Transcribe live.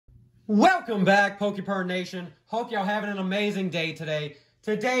Welcome back, Pokepern Nation. Hope y'all having an amazing day today.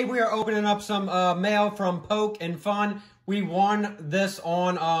 Today we are opening up some mail from Poke and Fun. We won this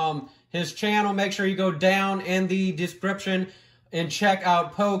on his channel. Make sure you go down in the description and check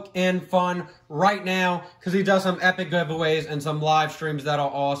out Poke and Fun right now, because he does some epic giveaways and some live streams that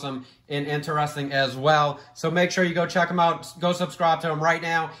are awesome and interesting as well. So make sure you go check him out, go subscribe to him right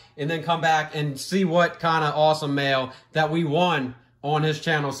now, and then come back and see what kind of awesome mail that we won on his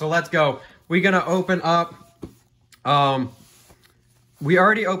channel. So let's go. We're gonna open up, we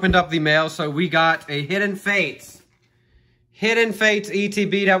already opened up the mail, so we got a Hidden Fates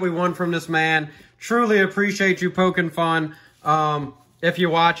ETB that we won from this man. Truly appreciate you, Poke and Fun. If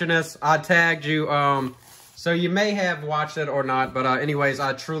you're watching this, I tagged you, so you may have watched it or not, but anyways,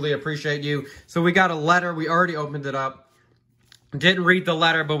 I truly appreciate you. So we got a letter. We already opened it up. Didn't read the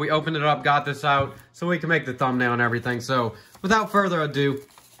letter, but we opened it up, got this out, so we can make the thumbnail and everything. So without further ado,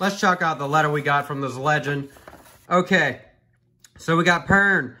 let's check out the letter we got from this legend. Okay, so we got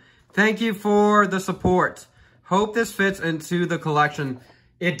Pern. Thank you for the support. Hope this fits into the collection.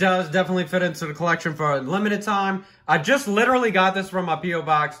 It does definitely fit into the collection for a limited time. I just literally got this from my P.O.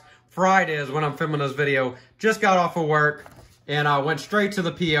 box. Friday is when I'm filming this video. Just got off of work and I went straight to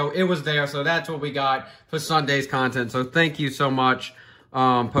the P.O. It was there, so that's what we got for Sunday's content. So thank you so much,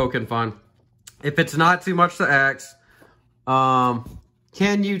 Poke and Fun. If it's not too much to ask,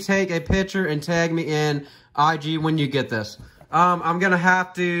 can you take a picture and tag me in IG when you get this? I'm gonna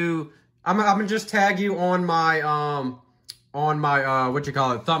have to. I'm gonna just tag you on my what you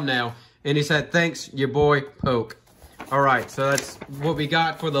call it, thumbnail. And he said, thanks, your boy Poke. All right, so that's what we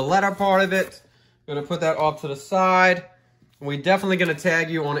got for the letter part of it. Gonna put that off to the side. We definitely gonna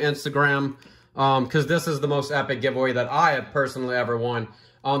tag you on Instagram, because this is the most epic giveaway that I have personally ever won.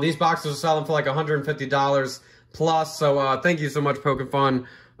 These boxes are selling for like $150 plus, so thank you so much, Poke and Fun.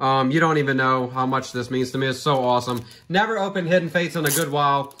 You don't even know how much this means to me. It's so awesome. Never opened Hidden Fates in a good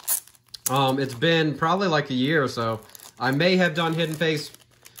while. It's been probably like a year or so. I may have done Hidden Fates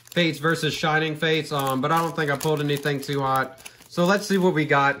versus Shining Fates, but I don't think I pulled anything too hot. So let's see what we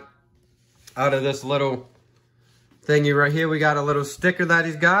got out of this little thingy right here. We got a little sticker that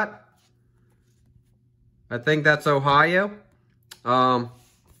he's got. I think that's Ohio.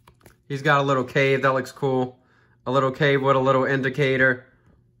 He's got a little cave that looks cool. A little cave with a little indicator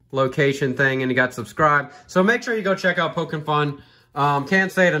location thing, and he got subscribed. So make sure you go check out Poke and Fun.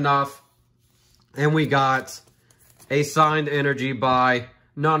 Can't say it enough. And we got a signed energy by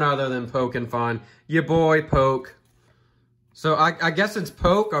none other than Poke and Fun. Your boy, Poke. So I guess it's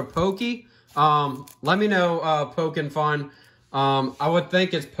Poke or Pokey. Let me know, Poke and Fun. I would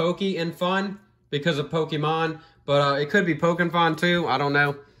think it's Pokey and Fun because of Pokemon. But it could be Poke and Fun too. I don't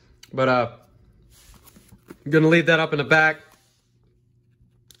know. But I'm going to leave that up in the back.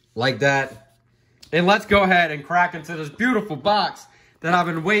 Like that. And let's go ahead and crack into this beautiful box that I've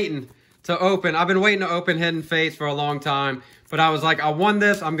been waiting to open. I've been waiting to open Hidden Fates for a long time, but I was like, I won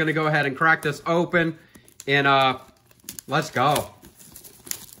this. I'm going to go ahead and crack this open, and let's go.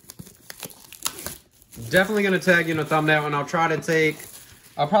 Definitely going to tag you in a thumbnail, and I'll probably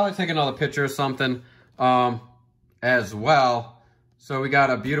take another picture or something as well. So we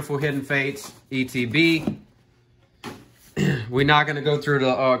got a beautiful Hidden Fates ETB. We're not going to go through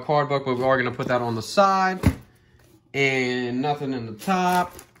the card book, but we are going to put that on the side. And nothing in the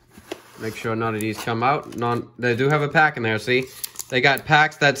top. Make sure none of these come out. They do have a pack in there, see? They got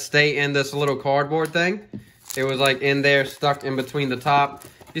packs that stay in this little cardboard thing. It was like in there, stuck in between the top.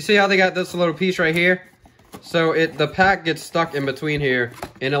 You see how they got this little piece right here? So the pack gets stuck in between here,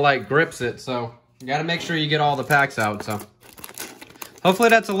 and it like grips it. So you got to make sure you get all the packs out. So hopefully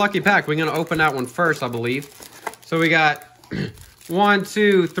that's a lucky pack. We're going to open that one first, I believe. So we got 1,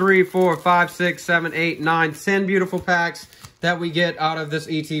 2, 3, 4, 5, 6, 7, 8, 9, 10 beautiful packs that we get out of this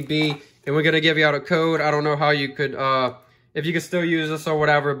ETB. And we're going to give you out a code. I don't know how you could, if you could still use this or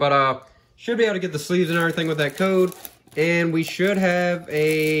whatever. But should be able to get the sleeves and everything with that code. And we should have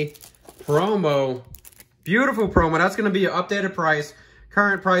a promo. Beautiful promo. That's going to be your updated price.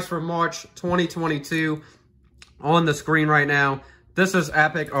 Current price for March 2022 on the screen right now. This is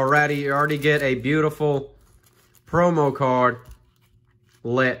epic already. You already get a beautiful promo card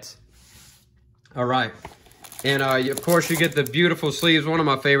lit. All right. And of course you get the beautiful sleeves, one of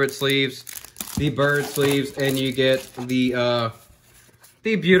my favorite sleeves, the bird sleeves, and you get the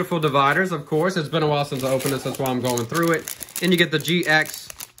beautiful dividers, of course. It's been a while since I opened this, that's why I'm going through it. And you get the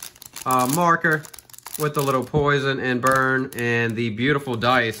GX marker with the little poison and burn and the beautiful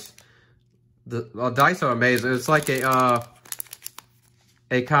dice. The dice are amazing. It's like a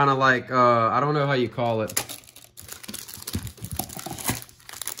kind of like, I don't know how you call it.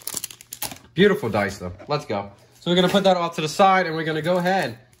 Beautiful dice, though. Let's go. So we're going to put that off to the side, and we're going to go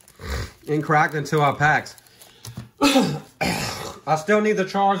ahead and crack into our packs. I still need the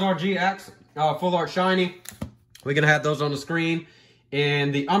Charizard GX Full Art Shiny. We're going to have those on the screen.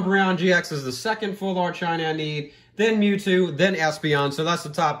 And the Umbreon GX is the second Full Art Shiny I need. Then Mewtwo, then Espeon. So that's the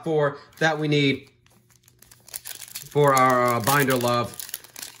top 4 that we need for our binder love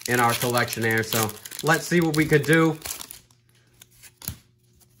in our collection there. So let's see what we could do.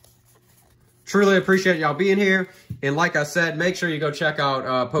 Truly appreciate y'all being here. And like I said, make sure you go check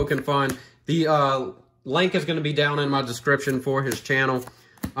out Pokepern. The link is going to be down in my description for his channel.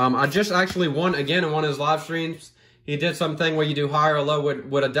 I just actually won again in one of his live streams. He did something where you do high or low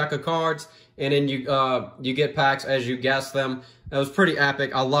with a deck of cards, and then you get packs as you guess them. It was pretty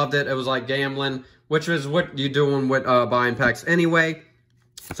epic. I loved it. It was like gambling, which is what you're doing with buying packs anyway.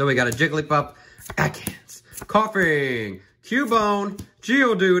 So we got a Jigglypuff, Ekans, Coughing, Cubone,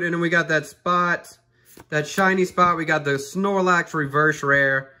 Geodude, and then we got that spot, that shiny spot. We got the Snorlax reverse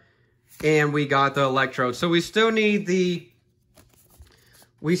rare, and we got the Electrode. So we still need the,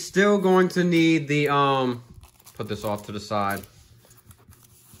 put this off to the side.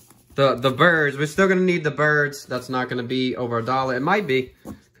 The birds, we're still gonna need the birds. That's not gonna be over $1. It might be,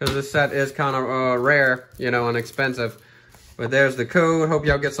 because this set is kind of rare, you know, and expensive. But there's the code. Hope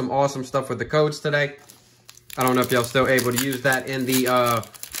y'all get some awesome stuff with the codes today. I don't know if y'all still able to use that in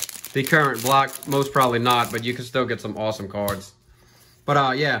the current block. Most probably not, but you can still get some awesome cards.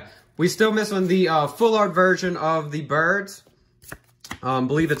 But yeah, we still missing the full art version of the birds.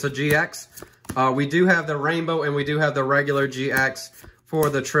 Believe it's a GX. We do have the rainbow and we do have the regular GX for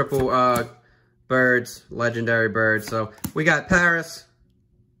the triple birds, legendary birds. So we got Paris,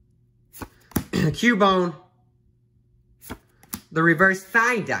 Cubone, the reverse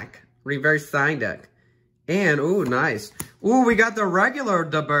sign deck, and ooh, nice. Ooh, we got the regular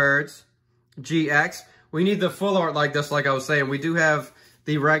the birds GX. We need the full art like this, like I was saying. We do have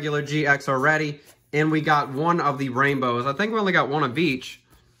the regular GX already, and we got one of the rainbows. I think we only got one of each,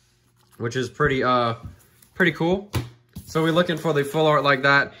 which is pretty cool. So we're looking for the full art like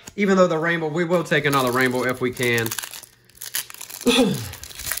that. Even though the rainbow, we will take another rainbow if we can.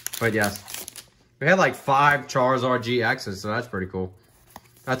 But yes, we had like 5 Charizard GXs, so that's pretty cool.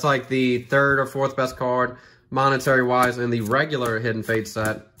 That's like the 3rd or 4th best card, monetary-wise, in the regular Hidden Fate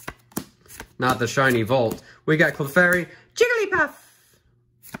set. Not the Shiny Volt. We got Clefairy, Jigglypuff,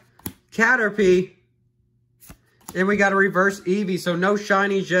 Caterpie, and we got a reverse Eevee, so no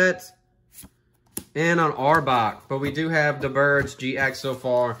shinies yet. And an Arbok, but we do have the Birds GX so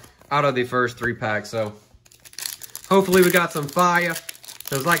far out of the first 3 packs, so hopefully we got some fire,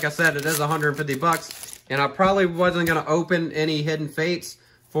 because like I said, it is 150 bucks, and I probably wasn't going to open any Hidden Fates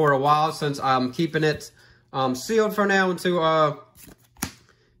for a while, since I'm keeping it sealed for now until,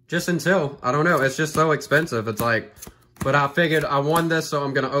 just until, I don't know, it's just so expensive. It's like, but I figured I won this, so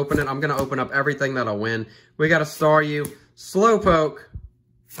I'm going to open it. I'm going to open up everything that I win. We got a Staryu, Slowpoke,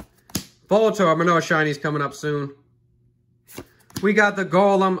 Voltorb, I know a shiny's coming up soon. We got the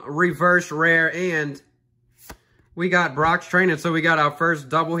Golem reverse rare, and we got Brock's Training. So we got our first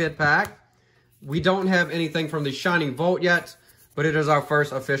double hit pack. We don't have anything from the Shining Volt yet, but it is our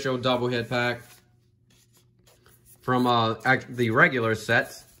first official double hit pack from the regular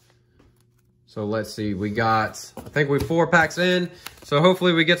set. So let's see, we got, I think we're 4 packs in. So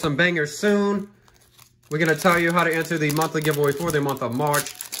hopefully we get some bangers soon. We're going to tell you how to enter the monthly giveaway for the month of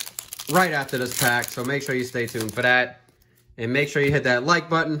March right after this pack, so make sure you stay tuned for that. And make sure you hit that like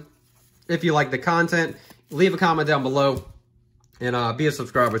button if you like the content. Leave a comment down below, and be a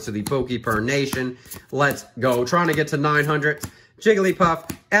subscriber to the Pokepern Nation. Let's go. Trying to get to 900.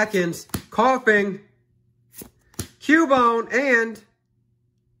 Jigglypuff, Ekans, Coughing, Cubone, and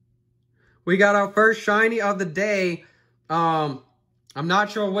we got our first shiny of the day. I'm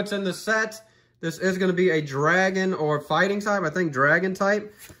not sure what's in the set. This is going to be a dragon or fighting type. I think dragon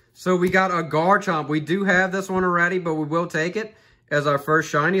type. So we got a Garchomp. We do have this one already, but we will take it as our first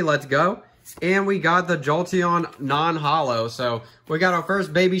shiny. Let's go. And we got the Jolteon non-holo. So we got our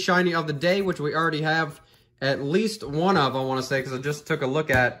first baby shiny of the day, which we already have at least one of, I want to say, because I just took a look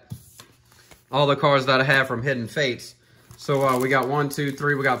at all the cards that I have from Hidden Fates. So we got 1, 2,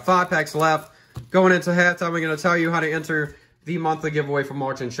 3. We got 5 packs left. Going into halftime, we're going to tell you how to enter the monthly giveaway for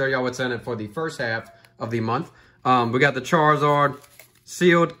March and show y'all what's in it for the first half of the month. We got the Charizard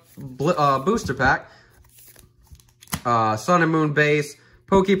sealed booster pack, Sun and Moon base,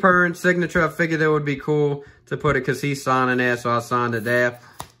 Pokepern signature. I figured it would be cool to put it because he's signing there, so I signed it there.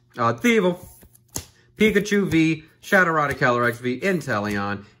 Thievul, Pikachu V, Shadow Calyrex V,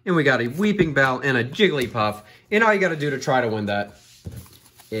 Inteleon, and we got a Weeping Bell and a Jigglypuff. And all you got to do to try to win that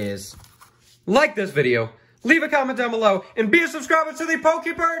is like this video, leave a comment down below, and be a subscriber to the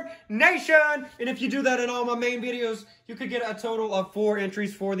Pokepern Nation. And if you do that in all my main videos, you could get a total of 4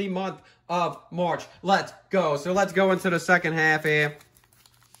 entries for the month of March. Let's go. So let's go into the second half here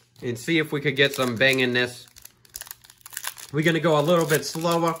and see if we could get some bangingness. We're going to go a little bit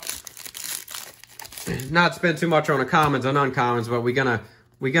slower. Not spend too much on the commons and uncommons, but we're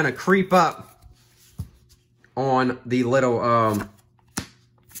gonna creep up on the little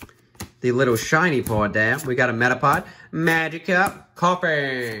shiny pod there. We got a Metapod, Magikarp,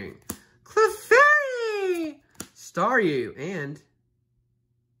 Koffing, Clefairy, Staryu, and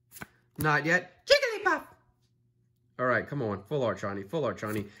not yet, Jigglypuff. All right, come on, full art shiny, full art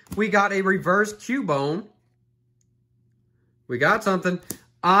shiny. We got a reverse Cubone. We got something.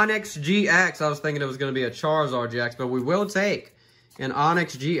 Onyx GX. I was thinking it was going to be a Charizard GX, but we will take an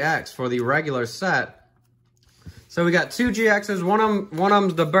Onyx GX for the regular set. So we got 2 GXs. One of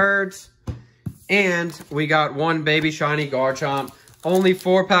them's the birds, and we got 1 baby shiny Garchomp. Only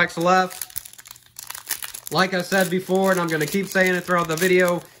 4 packs left. Like I said before, and I'm going to keep saying it throughout the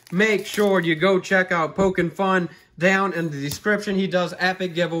video, make sure you go check out Pokefun down in the description. He does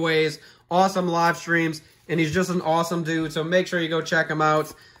epic giveaways, awesome live streams, and he's just an awesome dude, so make sure you go check him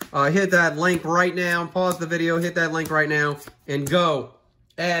out. Hit that link right now. Pause the video, hit that link right now, and go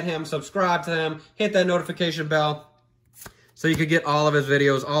add him, subscribe to him, hit that notification bell so you can get all of his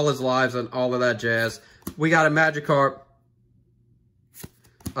videos, all his lives, and all of that jazz. We got a Magikarp,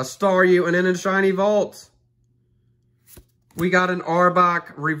 a Staryu, and then a Shiny Volt. We got an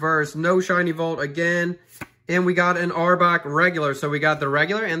Arbok reverse, no Shiny Volt again, and we got an Arbok regular. So we got the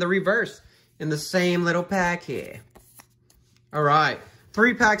regular and the reverse in the same little pack here. All right.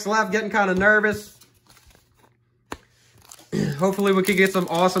 3 packs left. Getting kind of nervous. Hopefully we could get some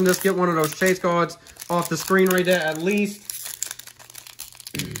awesomeness. Get one of those chase cards off the screen right there at least.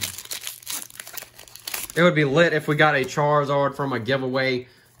 It would be lit if we got a Charizard from a giveaway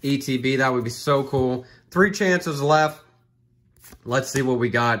ETB. That would be so cool. 3 chances left. Let's see what we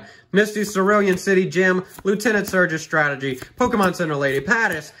got. Misty Cerulean City Gym, Lieutenant Surge's Strategy, Pokemon Center Lady,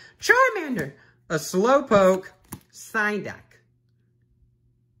 Pattis, Charmander, a Slowpoke, Psyduck.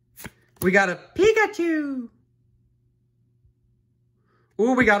 We got a Pikachu.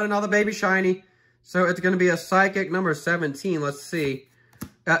 Ooh, we got another baby shiny. So it's going to be a Psychic number 17. Let's see.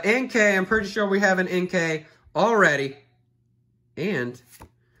 NK, I'm pretty sure we have an NK already. And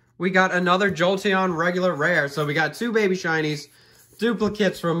we got another Jolteon regular rare. So we got 2 baby shinies,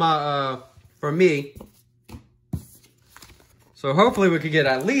 duplicates from me. So hopefully we could get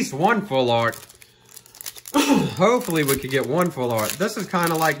at least 1 full art. Hopefully we could get 1 full art. This is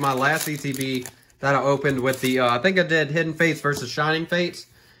kind of like my last ETB that I opened with the, I think I did Hidden Fates versus Shining Fates.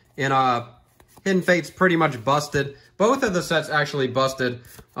 And Hidden Fates pretty much busted. Both of the sets actually busted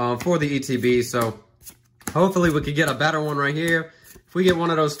for the ETB. So hopefully we could get a better one right here. If we get one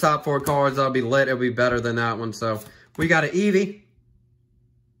of those top 4 cards, that'll be lit. It'll be better than that one. So we got an Eevee.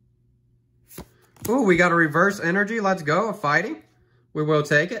 Ooh, we got a reverse energy. Let's go. A fighting. We will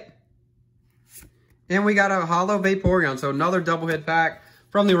take it. And we got a Holo Vaporeon. So another double hit pack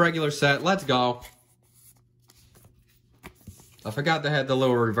from the regular set. Let's go. I forgot they had the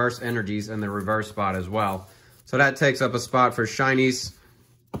little reverse energies in the reverse spot as well. So that takes up a spot for shinies.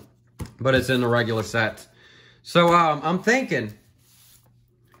 But it's in the regular set. So I'm thinking,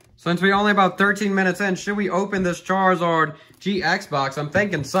 since we only about 13 minutes in, should we open this Charizard GX box? I'm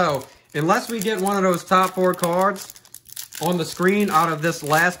thinking so. Unless we get one of those top 4 cards on the screen out of this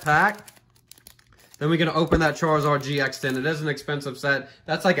last pack, then we're going to open that Charizard GX tin. It is an expensive set.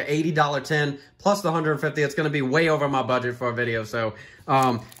 That's like an $80 tin plus the $150. It's going to be way over my budget for a video. So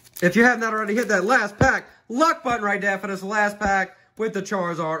if you have not already hit that last pack, luck button right there for this last pack with the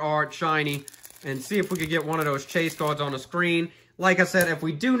Charizard art shiny. And see if we could get one of those chase cards on the screen. Like I said, if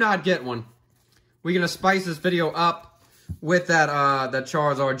we do not get one, we're going to spice this video up with that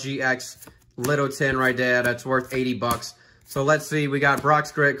Charizard GX little tin right there. That's worth 80 bucks. So let's see. We got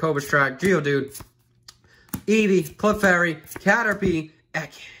Brock's Grit, Cobrastrack, Geodude, Eevee, Clefairy, Caterpie,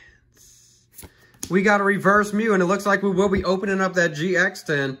 Ekans. We got a reverse Mew, and it looks like we will be opening up that GX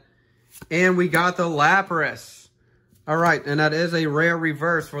tin. And we got the Lapras. All right, and that is a rare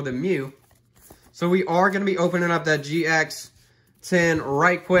reverse for the Mew. So we are going to be opening up that GX tin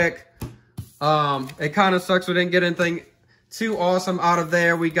right quick. It kind of sucks we didn't get anything too awesome out of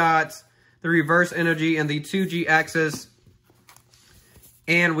there. We got the reverse energy and the 2 GXs.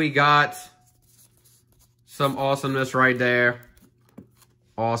 And we got some awesomeness right there.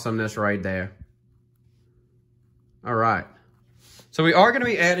 Awesomeness right there. All right. So we are going to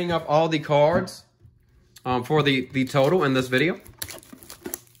be adding up all the cards for the total in this video.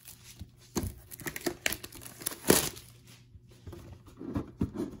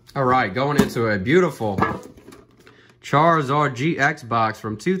 All right, going into a beautiful Charizard GX box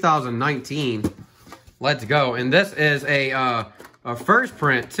from 2019. Let's go. And this is a first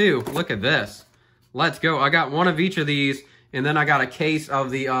print too. Look at this. Let's go. I got one of each of these, and then I got a case of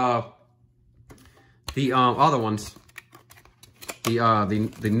the other ones.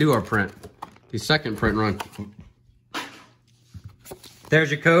 The newer print. The second print run.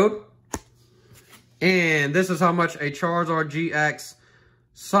 There's your code. And this is how much a Charizard GX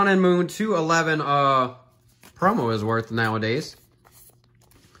Sun and Moon 211 promo is worth nowadays.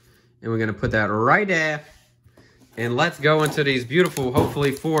 And we're going to put that right there. And let's go into these beautiful,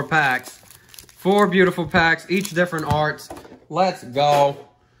 hopefully 4 packs. 4 beautiful packs, each different arts. Let's go.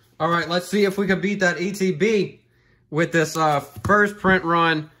 All right, let's see if we can beat that ETB with this first print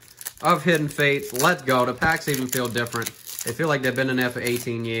run of Hidden Fates. Let's go. The packs even feel different. They feel like they've been in there for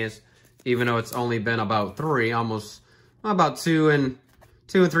 18 years, even though it's only been about 3, almost about 2 and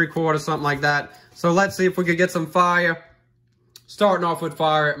 3/4, something like that. So let's see if we could get some fire. Starting off with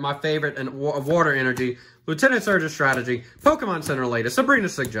fire, my favorite, and water energy. Lieutenant Surge's Strategy, Pokemon Center latest,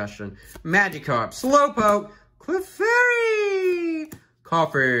 Sabrina's Suggestion, Magikarp, Slowpoke, Clefairy,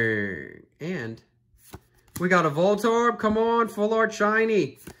 Coughing, and we got a Voltorb. Come on, Full Art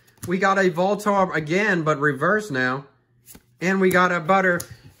Shiny. We got a Voltorb again, but reverse now. And we got a Butterfree.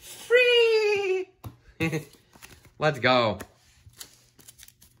 Let's go.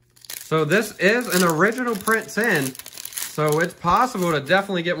 So this is an original print 10. So it's possible to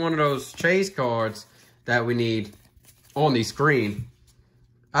definitely get one of those chase cards that we need on the screen.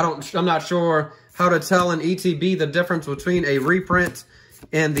 I'm not sure how to tell an ETB the difference between a reprint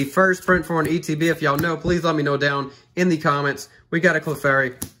and the first print for an ETB. If y'all know, please let me know down in the comments. We got a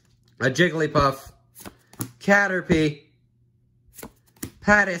Clefairy, a Jigglypuff, Caterpie,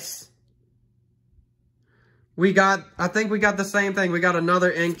 Pattis. I think we got the same thing. We got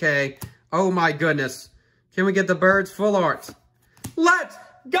another NK. Oh my goodness. Can we get the birds full art? Let's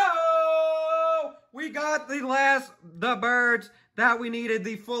go! We got the birds that we needed.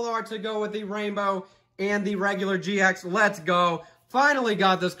 The full art to go with the rainbow and the regular GX. Let's go. Finally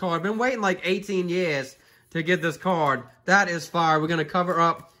got this card. Been waiting like 18 years to get this card. That is fire. We're going to cover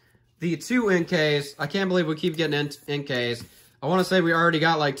up the 2 NKs. I can't believe we keep getting NKs. I want to say we already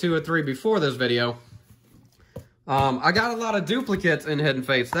got like 2 or 3 before this video. I got a lot of duplicates in Hidden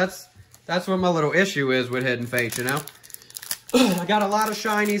Fates. That's what my little issue is with Hidden Fates, you know. I got a lot of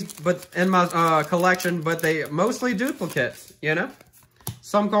shinies in my collection, but they mostly duplicates, you know.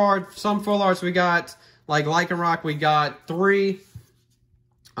 Some cards, some full arts we got, like Lycanroc, we got 3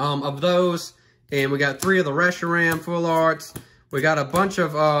 of those, and we got 3 of the Reshiram full arts. We got a bunch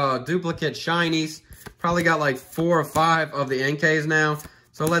of duplicate shinies. Probably got like 4 or 5 of the NKs now.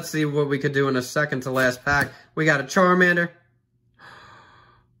 So let's see what we could do in a second to last pack. We got a Charmander.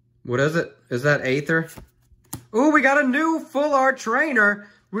 What is it? Is that Aether? Ooh, we got a new full art trainer.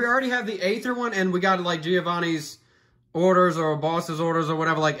 We already have the Aether one, and we got like Giovanni's orders or boss's orders or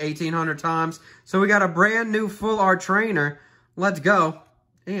whatever, like 1,800 times. So we got a brand new full art trainer. Let's go.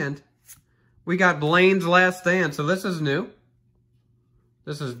 And we got Blaine's Last Stand. So this is new.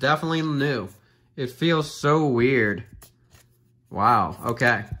 This is definitely new. It feels so weird. Wow.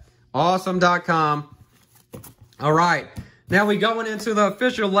 Okay. Awesome.com. All right. Now we going into the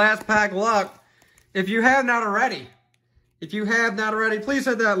official last pack luck. If you have not already, please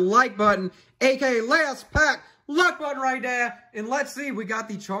hit that like button, aka last pack luck button right there. And let's see, we got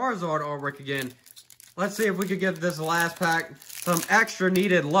the Charizard artwork again. Let's see if we could get this last pack some extra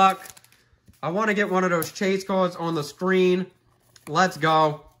needed luck. I want to get one of those chase cards on the screen. Let's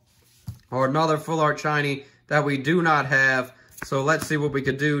go. Or another full art shiny that we do not have. So let's see what we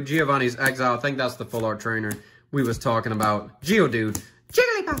could do. Giovanni's Exile. I think that's the full art trainer we was talking about. Geodude.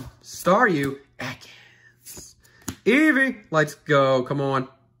 Jigglypuff. Staryu. Ekans. Eevee. Let's go. Come on.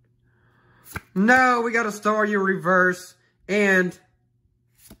 No, we got a Staryu reverse. And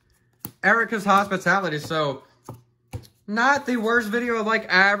Erica's Hospitality. So, not the worst video, like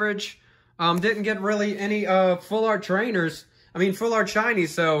average. Didn't get really any full art trainers. I mean, full art shinies.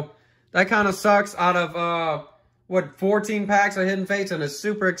 So, that kind of sucks out of, 14 packs of Hidden Fates, and it's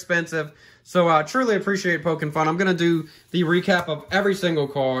super expensive. So I truly appreciate Poking Fun. I'm going to do the recap of every single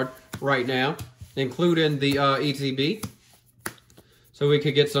card right now, including the ETB. So we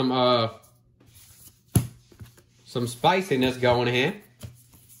could get some spiciness going here.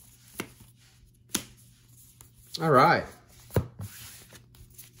 All right.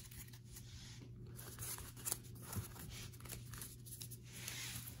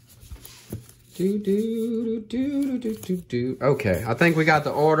 Okay, I think we got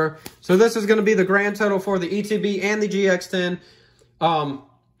the order. So this is going to be the grand total for the ETB and the GX10.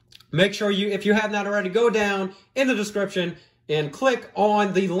 Make sure you, if you have not already, go down in the description and click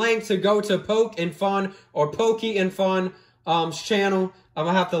on the link to go to Poke and Fun or Pokey and Fun channel. I'm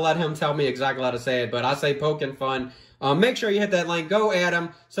going to have to let him tell me exactly how to say it, but I say Poke and Fun. Make sure you hit that link. Go add him.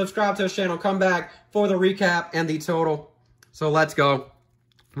 Subscribe to his channel. Come back for the recap and the total. So let's go.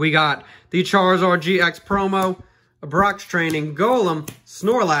 We got the Charizard GX promo, Brock's Training, Golem,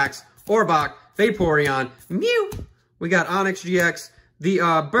 Snorlax, Orbach, Vaporeon, Mew. We got Onix GX,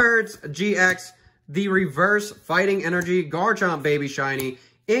 the Birds GX, the Reverse Fighting Energy, Garchomp Baby Shiny,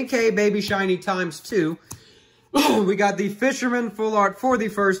 NK Baby Shiny ×2. We got the Fisherman Full Art for the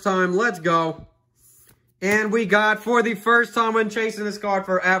first time. Let's go. And we got, for the first time when chasing this card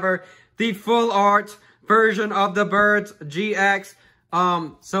forever, the Full Art version of the Birds GX.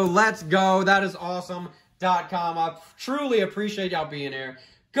 So let's go. That is awesome.com. I truly appreciate y'all being here.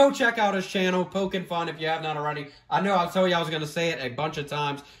 Go check out his channel, Poke and Fun, if you have not already. I know I told you I was going to say it a bunch of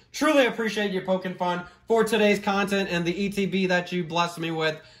times. Truly appreciate you, Poke and Fun, for today's content and the ETB that you blessed me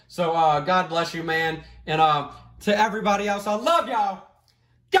with. So, God bless you, man. And to everybody else, I love y'all.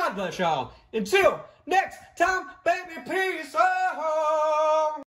 God bless y'all. Until next time, baby, peace.